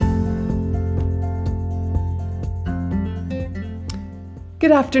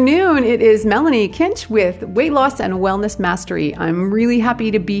Good afternoon. It is Melanie Kinch with Weight Loss and Wellness Mastery. I'm really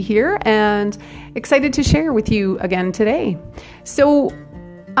happy to be here and excited to share with you again today. So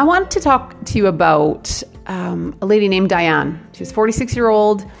I want to talk to you about a lady named Diane. She's a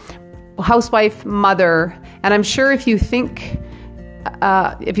 46-year-old housewife, mother, and I'm sure if you think,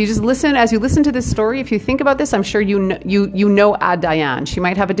 if you just listen, as you listen to this story, if you think about this, I'm sure you know Diane. She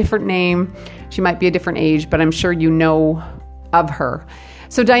might have a different name, she might be a different age, but I'm sure you know of her.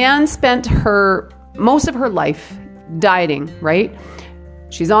 So Diane spent most of her life dieting, right?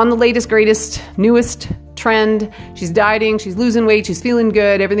 She's on the latest, greatest, newest trend. She's dieting, she's losing weight, she's feeling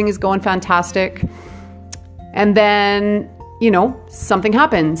good, everything is going fantastic. And then, something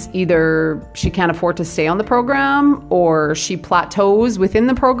happens. Either she can't afford to stay on the program, or she plateaus within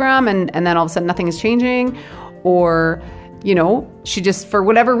the program and then all of a sudden nothing is changing. Or, she just, for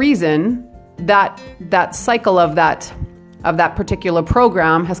whatever reason, that cycle of that particular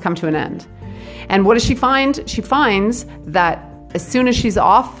program has come to an end. And what does she find? She finds that as soon as she's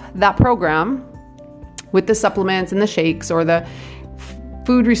off that program with the supplements and the shakes or the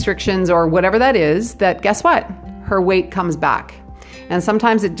food restrictions or whatever that is, that guess what? Her weight comes back. And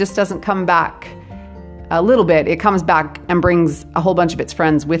sometimes it just doesn't come back a little bit. It comes back and brings a whole bunch of its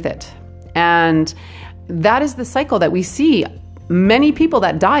friends with it. And that is the cycle that we see. Many people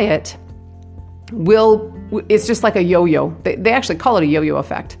that diet it's just like a yo-yo. They actually call it a yo-yo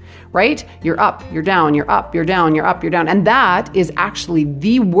effect, right? You're up, you're down, you're up, you're down, you're up, you're down. And that is actually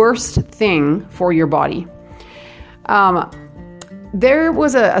the worst thing for your body. There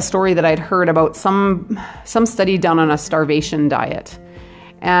was a story that I'd heard about some study done on a starvation diet.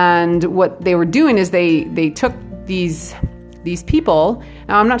 And what they were doing is they took these people.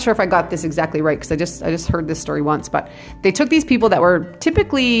 Now, I'm not sure if I got this exactly right because I just heard this story once, but they took these people that were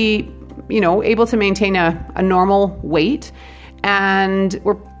typically able to maintain a normal weight and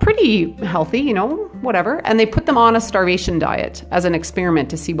were pretty healthy, whatever. And they put them on a starvation diet as an experiment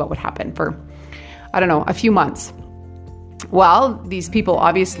to see what would happen for, a few months. Well, these people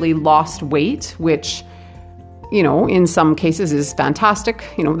obviously lost weight, which, in some cases is fantastic.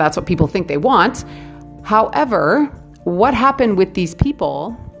 That's what people think they want. However, what happened with these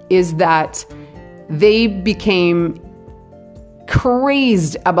people is that they became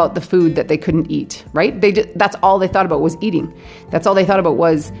crazed about the food that they couldn't eat, right? That's all they thought about was eating. That's all they thought about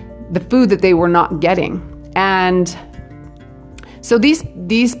was the food that they were not getting. And so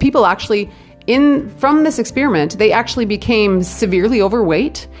these people actually, from this experiment, they actually became severely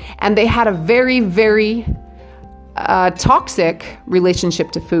overweight, and they had a very, very toxic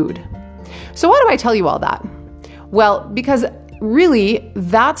relationship to food. So why do I tell you all that? Well, because really,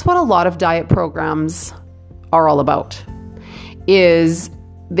 that's what a lot of diet programs are all about. Is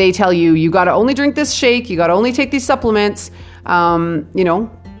they tell you got to only drink this shake, you got to only take these supplements, and you're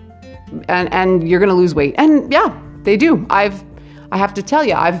going to lose weight. And yeah, they do. I have to tell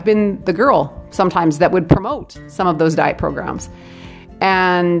you, I've been the girl sometimes that would promote some of those diet programs.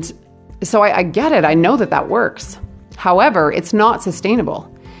 And so I get it. I know that works. However, it's not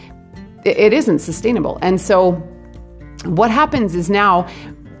sustainable. It isn't sustainable. And so what happens is now,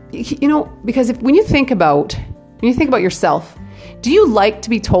 because when you think about yourself, do you like to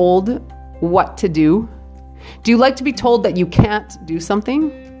be told what to do? Do you like to be told that you can't do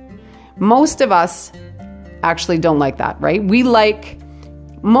something? Most of us actually don't like that, right?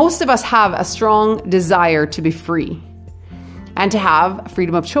 Most of us have a strong desire to be free and to have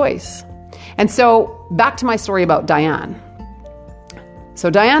freedom of choice. And so back to my story about Diane.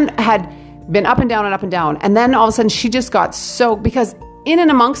 So Diane had been up and down and up and down. And then all of a sudden she just got because in and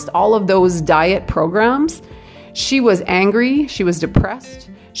amongst all of those diet programs, she was angry, she was depressed,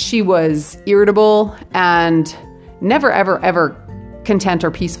 she was irritable, and never, ever, ever content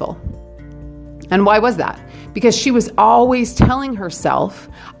or peaceful. And why was that? Because she was always telling herself,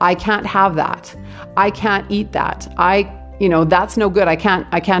 I can't have that. I can't eat that. That's no good. I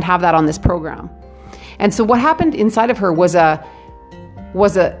can't have that on this program. And so what happened inside of her was a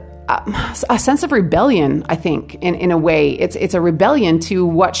sense of rebellion, I think, in a way. It's a rebellion to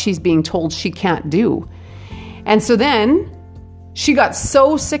what she's being told she can't do. And so then she got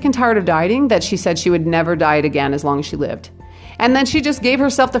so sick and tired of dieting that she said she would never diet again as long as she lived. And then she just gave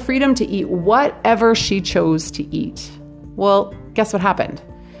herself the freedom to eat whatever she chose to eat. Well, guess what happened?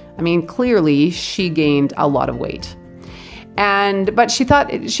 Clearly she gained a lot of weight. But she thought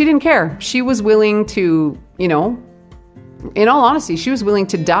she didn't care. She was willing to, in all honesty, she was willing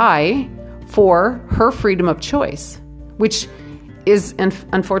to die for her freedom of choice, which is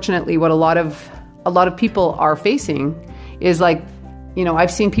unfortunately what a lot of people are facing. Is like, I've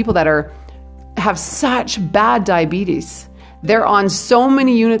seen people that have such bad diabetes They're on so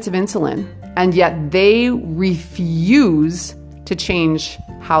many units of insulin, and yet they refuse to change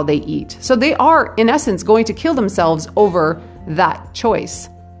how they eat. So they are, in essence, going to kill themselves over that choice.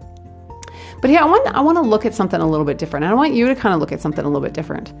 But yeah, I want to look at something a little bit different. And I want you to kind of look at something a little bit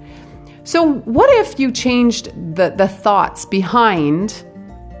different. So what if you changed the thoughts behind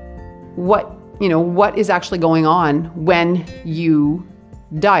what is actually going on when you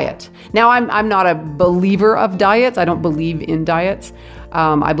diet? Now, I'm not a believer of diets. I don't believe in diets.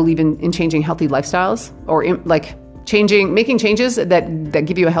 I believe in changing healthy lifestyles, or making changes that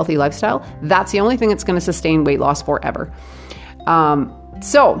give you a healthy lifestyle. That's the only thing that's going to sustain weight loss forever.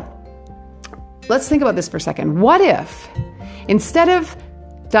 So let's think about this for a second. What if, instead of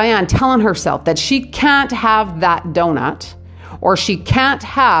Diane telling herself that she can't have that donut, or she can't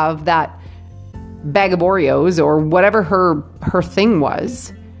have that bag of Oreos, or whatever her thing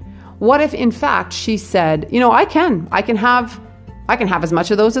was, what if in fact she said, I can have as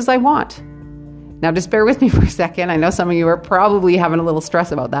much of those as I want? Now just bear with me for a second. I know some of you are probably having a little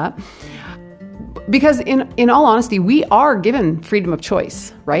stress about that. Because in all honesty, we are given freedom of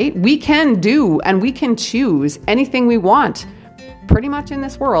choice, right? We can do and we can choose anything we want pretty much in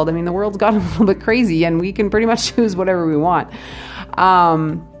this world. I mean, the world's gotten a little bit crazy and we can pretty much choose whatever we want.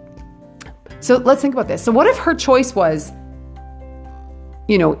 So let's think about this. So what if her choice was,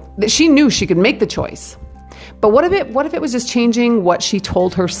 that she knew she could make the choice, but what if it was just changing what she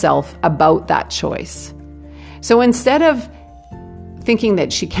told herself about that choice? So instead of thinking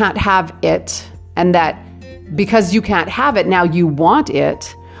that she can't have it, and that because you can't have it, now you want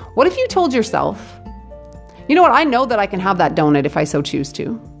it, what if you told yourself, you know what, I know that I can have that donut if I so choose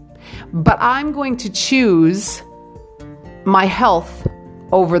to, but I'm going to choose my health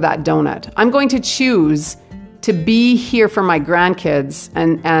over that donut. I'm going to choose to be here for my grandkids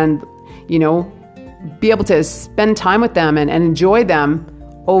and be able to spend time with them and enjoy them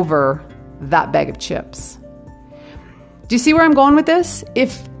over that bag of chips. Do you see where I'm going with this?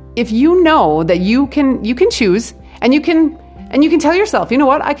 If you know that you can choose, and you can tell yourself, you know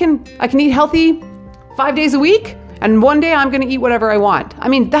what, I can eat healthy 5 days a week, and one day I'm going to eat whatever I want. I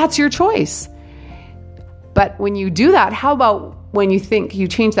mean, that's your choice. But when you do that, how about when you think you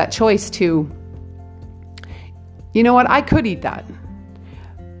change that choice to, you know what, I could eat that,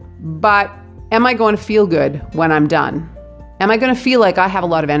 but am I going to feel good when I'm done? Am I going to feel like I have a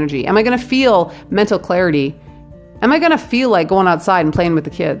lot of energy? Am I going to feel mental clarity? Am I going to feel like going outside and playing with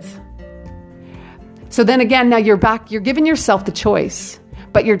the kids? So then again, now you're giving yourself the choice,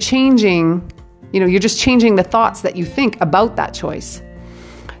 but you're changing, you're just changing the thoughts that you think about that choice.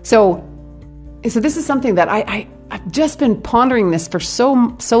 So this is something that I've just been pondering this for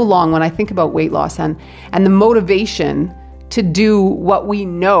so long when I think about weight loss and the motivation to do what we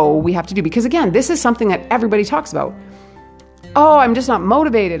know we have to do. Because again, this is something that everybody talks about. Oh, I'm just not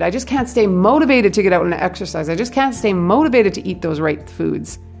motivated. I just can't stay motivated to get out and exercise. I just can't stay motivated to eat those right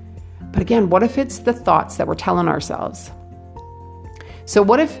foods. But again, what if it's the thoughts that we're telling ourselves? So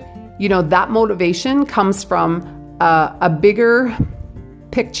what if, that motivation comes from a bigger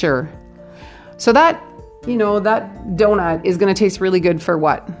picture? So that donut is going to taste really good for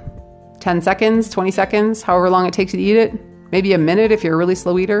what? 10 seconds, 20 seconds, however long it takes you to eat it. Maybe a minute if you're a really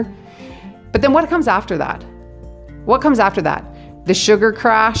slow eater. But then what comes after that? What comes after that? The sugar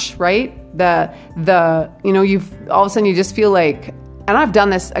crash, right? You've all of a sudden you just feel like, and I've done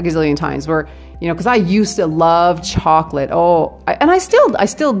this a gazillion times where, because I used to love chocolate. I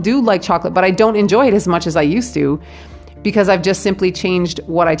still do like chocolate, but I don't enjoy it as much as I used to because I've just simply changed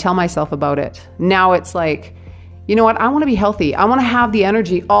what I tell myself about it. Now it's like, you know what? I want to be healthy. I want to have the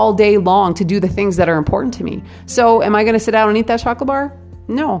energy all day long to do the things that are important to me. So am I going to sit down and eat that chocolate bar?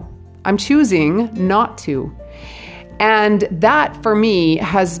 No, I'm choosing not to. And that for me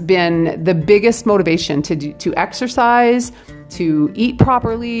has been the biggest motivation to exercise, to eat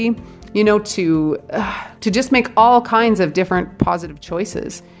properly, to just make all kinds of different positive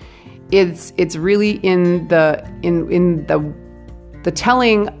choices. It's really in the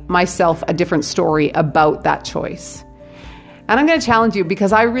telling myself a different story about that choice. And I'm going to challenge you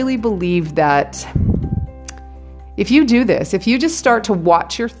because I really believe that if you do this, if you just start to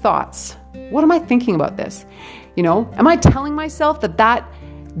watch your thoughts, what am I thinking about this? Am I telling myself that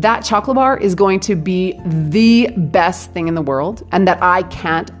chocolate bar is going to be the best thing in the world and that I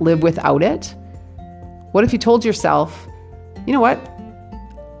can't live without it? What if you told yourself, you know what?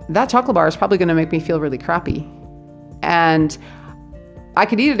 That chocolate bar is probably going to make me feel really crappy. And I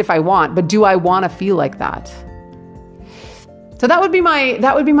could eat it if I want, but do I want to feel like that? So that would be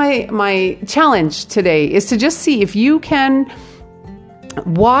my challenge today, is to just see if you can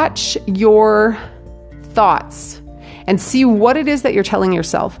watch your thoughts and see what it is that you're telling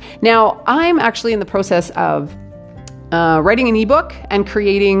yourself. Now, I'm actually in the process of writing an ebook and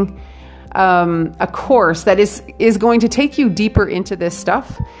creating a course that is going to take you deeper into this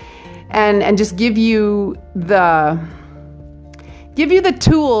stuff and just give you the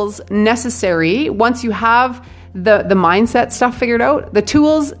tools necessary once you have the mindset stuff figured out, the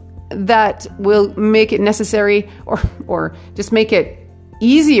tools that will make it necessary or just make it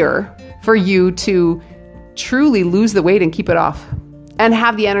easier for you to truly lose the weight and keep it off and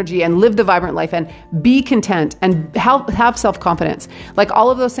have the energy and live the vibrant life and be content and have self-confidence. Like all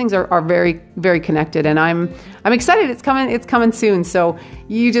of those things are very, very connected, and I'm excited. It's coming soon. So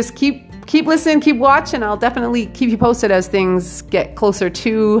you just keep listening, keep watching. I'll definitely keep you posted as things get closer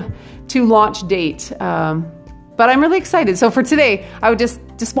to launch date. But I'm really excited. So for today, I would just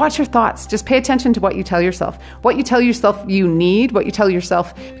watch your thoughts. Just pay attention to what you tell yourself. What you tell yourself you need, what you tell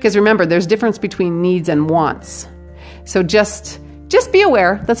yourself, because remember, there's difference between needs and wants. So just be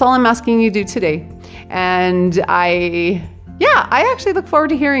aware. That's all I'm asking you to do today. And I actually look forward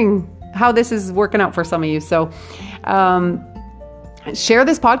to hearing how this is working out for some of you. So share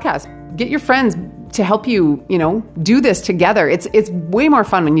this podcast. Get your friends to help you, do this together. It's way more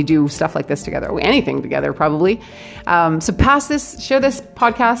fun when you do stuff like this together, or anything together, probably. So share this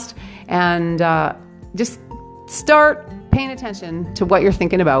podcast, and just start paying attention to what you're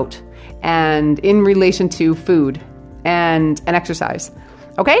thinking about and in relation to food and exercise.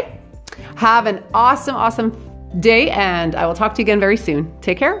 Okay? Have an awesome, awesome day, and I will talk to you again very soon.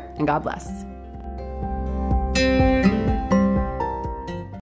 Take care, and God bless.